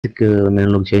Basic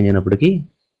మెనూలోకి change అయినప్పటికీ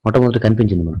మొట్టమొదటి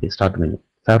కనిపించింది మనకి స్టార్ట్ మెనూ,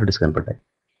 ఫేవరెట్స్ కనపడ్డాయి.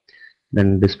 దెన్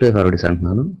డిస్ప్లే ఫేవరెట్స్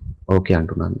అంటున్నాను, ఓకే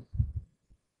అంటున్నాను.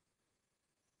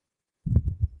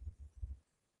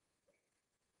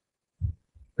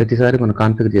 ప్రతిసారి మనం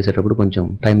కాన్ఫిగర్ చేసేటప్పుడు కొంచెం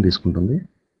టైం తీసుకుంటుంది,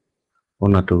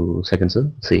 1 or 2 seconds.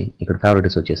 సి ఇక్కడ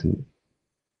ఫేవరెట్స్ వచ్చేసింది.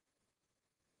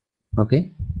 ఓకే,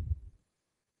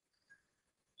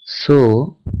 సో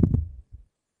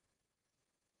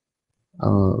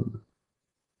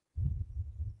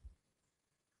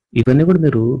ఇవన్నీ కూడా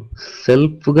మీరు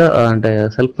సెల్ఫ్గా అంటే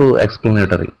సెల్ఫ్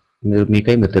ఎక్స్ప్లెనేటరీ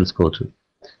మీకై మీరు తెలుసుకోవచ్చు.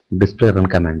 డిస్ప్లే రన్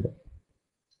కమాండ్,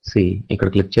 సి ఇక్కడ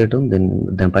క్లిక్ చేయటం,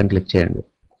 దానిపైన క్లిక్ చేయండి.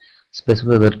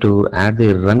 Specify wear to add the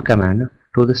run command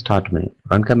to the start menu.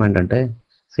 Run command అంటే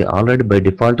C already by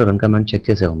default run command check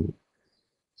చేసే ఉంది.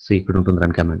 సి ఇక్కడ ఉంటుంది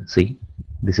run command, see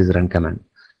this is run command.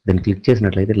 దాన్ని క్లిక్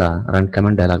చేసినట్లయితే ఇలా రన్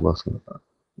కమాండ్ డైలాగ్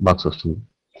బాక్స్ వస్తుంది.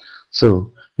 So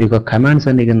మీకు ఆ కమాండ్స్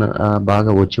అన్ని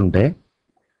బాగా వచ్చి ఉంటే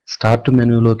స్టార్ట్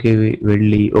మెనూలోకి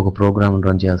వెళ్ళి ఒక ప్రోగ్రామ్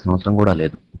రన్ చేయాల్సిన అవసరం కూడా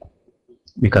లేదు.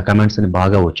 మీకు ఆ కమాండ్స్ అన్ని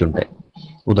బాగా వచ్చి ఉంటాయి.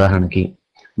 ఉదాహరణకి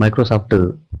మైక్రోసాఫ్ట్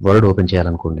వర్డ్ ఓపెన్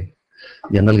చేయాలనుకోండి,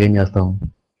 జనరల్గా ఏం చేస్తాం,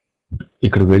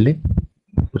 ఇక్కడ వెళ్ళి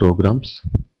programmes,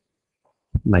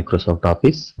 Microsoft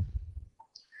office,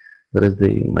 there is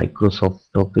the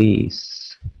Microsoft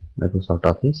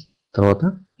office, తర్వాత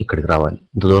ఇక్కడికి రావాలి.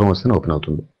 ఇంత దూరం వస్తేనే ఓపెన్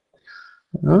అవుతుంది.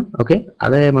 ఓకే,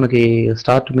 అదే మనకి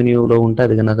స్టార్ట్ మెనూలో ఉంటే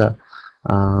అది కనుక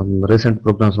రీసెంట్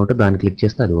ప్రోగ్రామ్స్ ఉంటే దాన్ని క్లిక్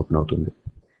చేస్తే అది ఓపెన్ అవుతుంది.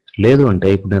 లేదు అంటే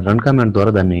ఇప్పుడు నేను రన్ కమాండ్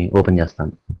ద్వారా దాన్ని ఓపెన్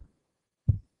చేస్తాను.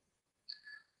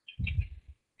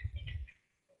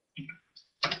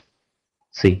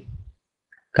 సి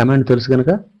కమాండ్ తెలుసు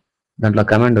కనుక దాంట్లో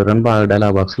కమాండ్ రన్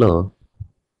డైలాగ్ బాక్స్లో,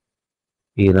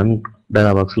 ఈ రన్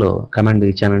డైలాగ్ బాక్స్లో కమాండ్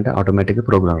ఇచ్చానంటే ఆటోమేటిక్గా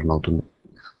ప్రోగ్రామ్ రన్ అవుతుంది.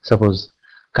 Suppose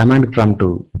command prompt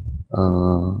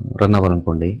run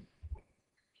అవ్వాలనుకోండి,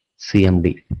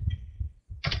 CMD,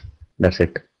 that's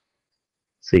it.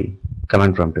 C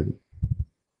command prompt ఇది.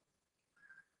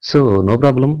 సో నో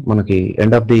ప్రాబ్లం, మనకి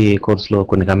ఎండ్ ఆఫ్ ది కోర్స్లో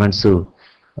కొన్ని కమాండ్స్,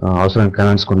 అవసరమైన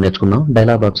కమాండ్స్ కొన్ని నేర్చుకున్నాం.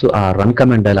 డైలాగ్ బాక్స్, ఆ రన్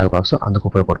కమాండ్ డైలాగ్ బాక్స్ అందుకు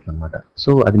ఉపయోగపడుతుంది అనమాట.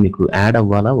 సో అది మీకు యాడ్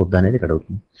అవ్వాలా వద్దా అనేది ఇక్కడ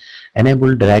అవుతుంది.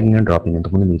 ఎనేబుల్ డ్రాగింగ్ అండ్ డ్రాపింగ్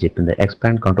ఇంతకుముందు మీకు చెప్పింది.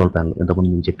 ఎక్స్పాండ్ కంట్రోల్ ప్యానల్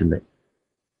ఇంతకుముందు మీకు చెప్పింది.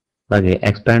 అలాగే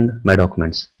ఎక్స్పాండ్ మై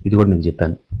డాక్యుమెంట్స్ ఇది కూడా మీకు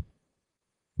చెప్పాను.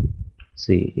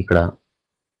 సి ఇక్కడ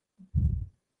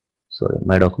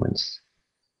మై డాక్యుమెంట్స్,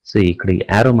 సి ఇక్కడ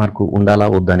యారో మార్కు ఉండాలా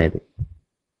వద్దా అనేది,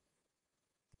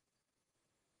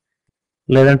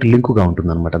 లేదంటే లింకుగా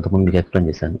ఉంటుంది అనమాట. అంతకుముందు మీకు ఎక్స్ప్లెయిన్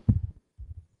చేశాను.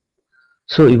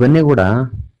 సో ఇవన్నీ కూడా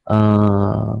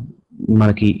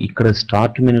మనకి ఇక్కడ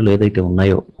స్టార్ట్ మెనూలో ఏదైతే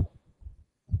ఉన్నాయో,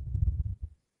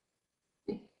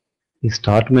 ఈ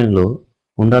స్టార్ట్ మెనూలో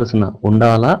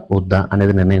ఉండాలా వద్దా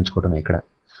అనేది నిర్ణయించుకోవడం ఇక్కడ.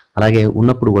 అలాగే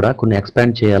ఉన్నప్పుడు కూడా కొన్ని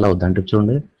ఎక్స్పాండ్ చేయాలా వద్దా అంటే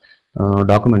చూడండి,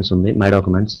 డాక్యుమెంట్స్ ఉంది, మై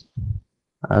డాక్యుమెంట్స్,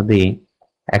 అది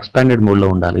ఎక్స్పాండెడ్ మోడ్లో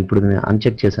ఉండాలి. ఇప్పుడు నేను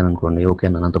అన్చెక్ చేశాను అనుకోండి, ఓకే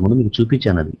అన్నాను. అంతకుముందు మీకు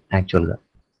చూపించాను అది యాక్చువల్గా.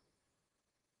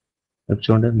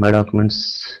 చూడండి మై డాక్యుమెంట్స్,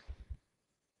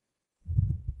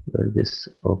 దిస్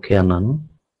ఓకే అన్నాను,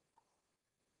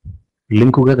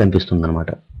 లింకుగా కనిపిస్తుంది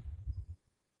అనమాట.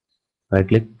 Right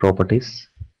click, properties,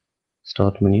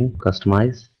 start menu,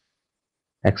 customise,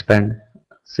 expand,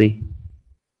 C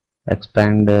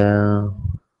expand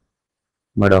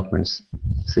my documents.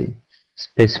 See,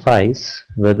 specifies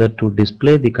whether to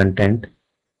display the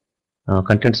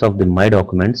contents of the my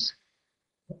documents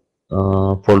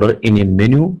folder in a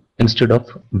menu instead of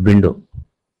window.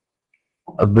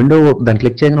 Window దాన్ని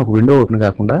click చేయగానే ఒక window open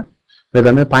కాకుండా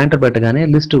లేదా మీద pointer పెట్టగానే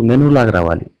list menu లాగా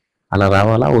రావాలి. అలా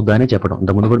రావాలా వద్దా అని చెప్పడం.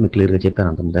 అంతకుముందు కూడా మీకు క్లియర్గా చెప్పాను,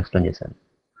 అంతకుముందు ఎక్స్ప్లెయిన్ చేశాను.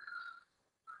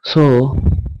 సో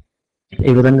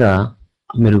ఈ విధంగా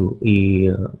మీరు ఈ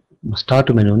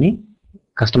స్టార్ట్ మెనూని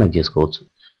కస్టమైజ్ చేసుకోవచ్చు.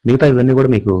 మిగతా ఇవన్నీ కూడా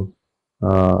మీకు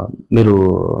మీరు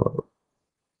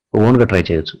ఓన్గా ట్రై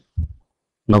చేయొచ్చు,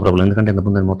 నో ప్రాబ్లం. ఎందుకంటే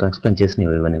ఇంతకుముందు మొత్తం ఎక్స్ప్లెయిన్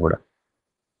చేసినవి ఇవన్నీ కూడా.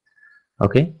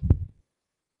 ఓకే,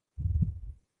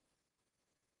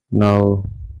 నౌ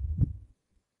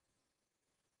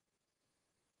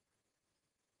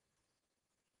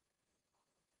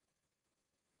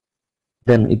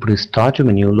దెన్ ఇప్పుడు స్టార్ట్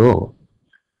మెనూ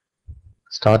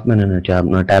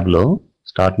ట్యాబ్లో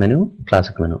స్టార్ట్ మెనూ,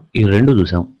 క్లాసిక్ మెనూ ఈ రెండు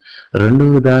చూసాం. రెండు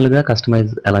విధాలుగా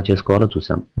కస్టమైజ్ ఎలా చేసుకోవాలో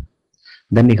చూసాం.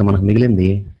 దెన్ ఇక మనకు మిగిలింది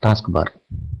టాస్క్ బార్,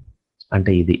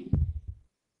 అంటే ఇది.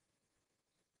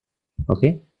 ఓకే,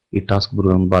 ఈ టాస్క్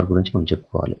బార్ గురించి మనం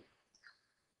చెప్పుకోవాలి.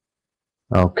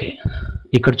 ఓకే,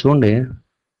 ఇక్కడ చూడండి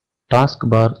టాస్క్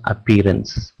బార్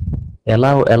అపీరెన్స్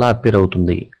ఎలా అపీర్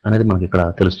అవుతుంది అనేది మనకి ఇక్కడ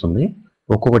తెలుస్తుంది.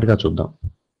 ఒక్కొక్కటిగా చూద్దాం.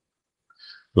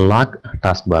 లాక్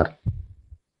టాస్క్ బార్,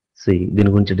 సి దీని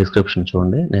గురించి డిస్క్రిప్షన్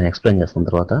చూడండి, నేను ఎక్స్ప్లెయిన్ చేస్తున్న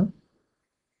తర్వాత.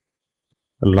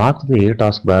 Lock the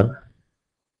task bar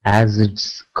as its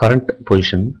current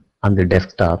position on the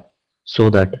desktop so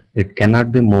that it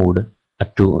cannot be moved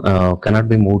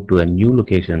to a new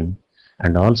location,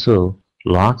 and also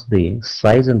locks the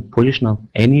size and position of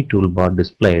any toolbar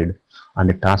displayed on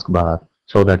the taskbar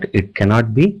so that it cannot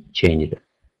be changed.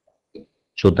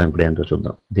 చూద్దాం ఇప్పుడు ఏంటో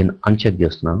చూద్దాం. దీన్ని uncheck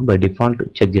చేస్తున్నాను. By default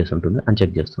check చేసి ఉంటుంది,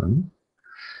 uncheck చేస్తున్నాను.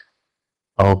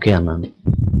 Okay అన్నాను.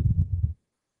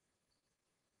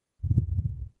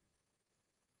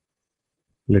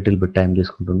 లిటిల్ బిట్ టైం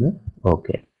తీసుకుంటుంది.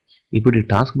 ఓకే, ఇప్పుడు ఈ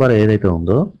టాస్క్ బార్ ఏదైతే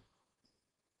ఉందో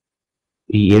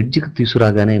ఈ ఎడ్జ్కి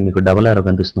తీసుకురాగానే మీకు డబుల్ యారో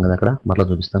కనిపిస్తుంది కదా, అక్కడ మరలా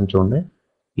చూపిస్తాను చూడండి.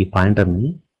 ఈ పాయింటర్ని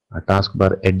ఆ టాస్క్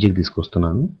బార్ ఎడ్జ్కి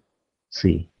తీసుకొస్తున్నాను.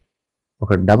 సి,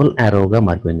 ఒక డబుల్ యారోగా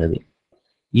మారిపోయింది అది.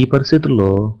 ఈ పరిస్థితుల్లో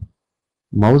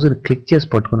మౌజ్ని క్లిక్ చేసి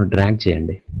పట్టుకొని డ్రాగ్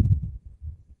చేయండి.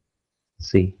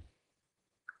 సి,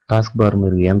 టాస్క్ బార్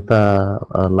మీరు ఎంత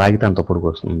లాగితే అంత పొడుగు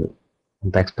వస్తుంది,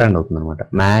 అంత ఎక్స్పాండ్ అవుతుంది అనమాట.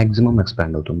 మ్యాక్సిమం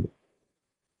ఎక్స్పాండ్ అవుతుంది.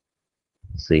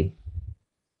 సి,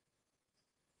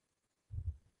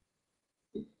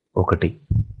 ఒకటి.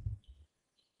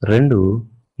 రెండు,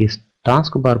 ఈ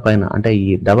టాస్క్ బార్ పైన అంటే ఈ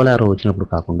డబల్ యారో వచ్చినప్పుడు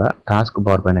కాకుండా టాస్క్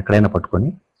బార్ పైన ఎక్కడైనా పట్టుకొని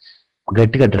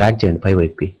గట్టిగా డ్రాగ్ చేయండి పై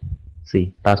వైపుకి. సి,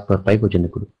 టాస్క్ బార్ పైకి వచ్చింది.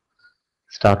 ఇప్పుడు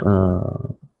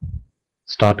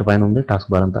స్టార్ట్ పైన ఉంది, టాస్క్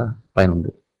బార్ అంతా పైన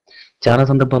ఉంది. చాలా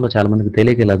సందర్భాల్లో చాలా మందికి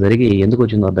తెలియక ఇలా జరిగి ఎందుకు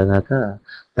వచ్చిందో అర్థం కాక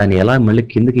దాన్ని ఎలా మళ్ళీ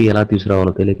కిందికి ఎలా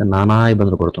తీసుకురావాలో తెలియక నానా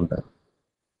ఇబ్బందులు పడుతుంటారు.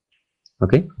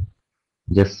 ఓకే,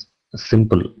 జస్ట్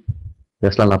సింపుల్,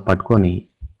 జస్ట్ అలా పట్టుకొని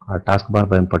ఆ టాస్క్ బార్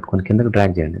పైన పట్టుకొని కిందకి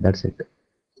డ్రాగ్ చేయండి, దట్స్ ఇట్.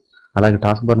 అలాగే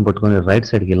టాస్క్ బార్ని పట్టుకొని రైట్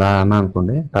సైడ్కి ఇలా అన్నా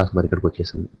అనుకోండి, టాస్క్ బార్ ఇక్కడికి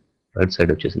వచ్చేసింది, రైట్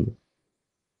సైడ్ వచ్చేసింది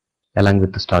అలాంగ్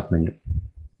విత్ స్టార్ట్ మెన్యూ.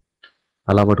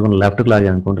 అలా పట్టుకొని లెఫ్ట్కి లాగే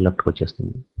అనుకోండి, లెఫ్ట్కి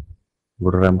వచ్చేస్తుంది.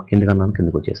 ఇప్పుడు కిందికి అన్నాను,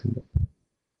 కిందకి వచ్చేసింది.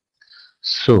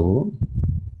 సో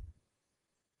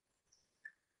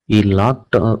ఈ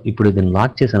లాక్, ఇప్పుడు దీన్ని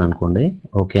లాక్ చేశాను అనుకోండి,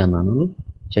 ఓకే అన్నాను,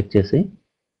 చెక్ చేసి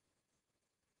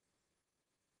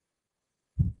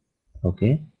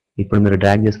ఓకే. ఇప్పుడు మీరు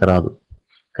డ్రాగ్ చేస్తే రాదు,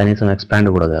 కనీసం ఎక్స్పాండ్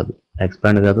కూడా కాదు,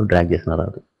 డ్రాగ్ చేసినా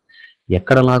రాదు.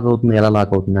 ఎక్కడ లాక్ అవుతుంది, ఎలా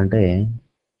లాక్ అవుతుంది అంటే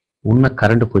ఉన్న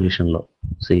కరెంట్ పొజిషన్లో.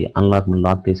 సి,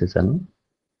 లాక్ తీసేసాను,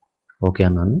 ఓకే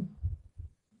అన్నాను.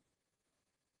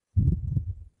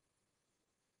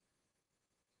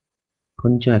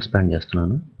 కొంచెం ఎక్స్పాండ్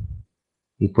చేస్తున్నాను.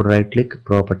 ఇప్పుడు right click,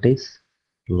 properties,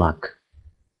 lock.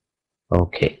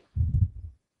 Okay,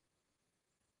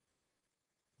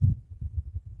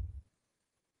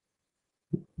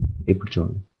 ఇప్పుడు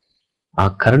చూడండి, ఆ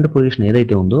కరెంట్ పొజిషన్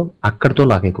ఏదైతే ఉందో అక్కడితో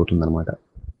లాక్ అయిపోతుంది అనమాట.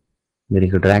 మీరు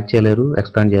ఇక్కడ డ్రాగ్ చేయలేరు,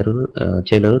 ఎక్స్పాండ్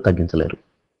చేయలేరు, తగ్గించలేరు.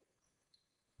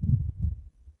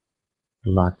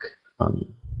 లాక్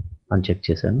అని చెక్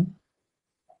చేశాను.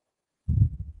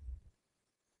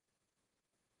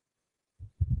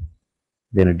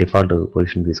 దీని డిఫాల్ట్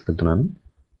పొజిషన్ తీసుకెళ్తున్నాను.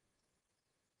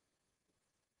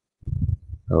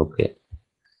 ఓకే,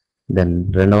 దెన్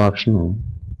రెండవ option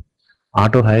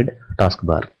auto hide task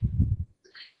bar.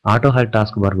 Auto hide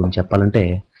task bar గురించి చెప్పాలంటే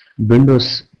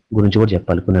విండోస్ గురించి కూడా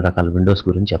చెప్పాలి, కొన్ని రకాల విండోస్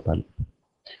గురించి చెప్పాలి.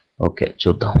 ఓకే,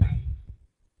 చూద్దాం.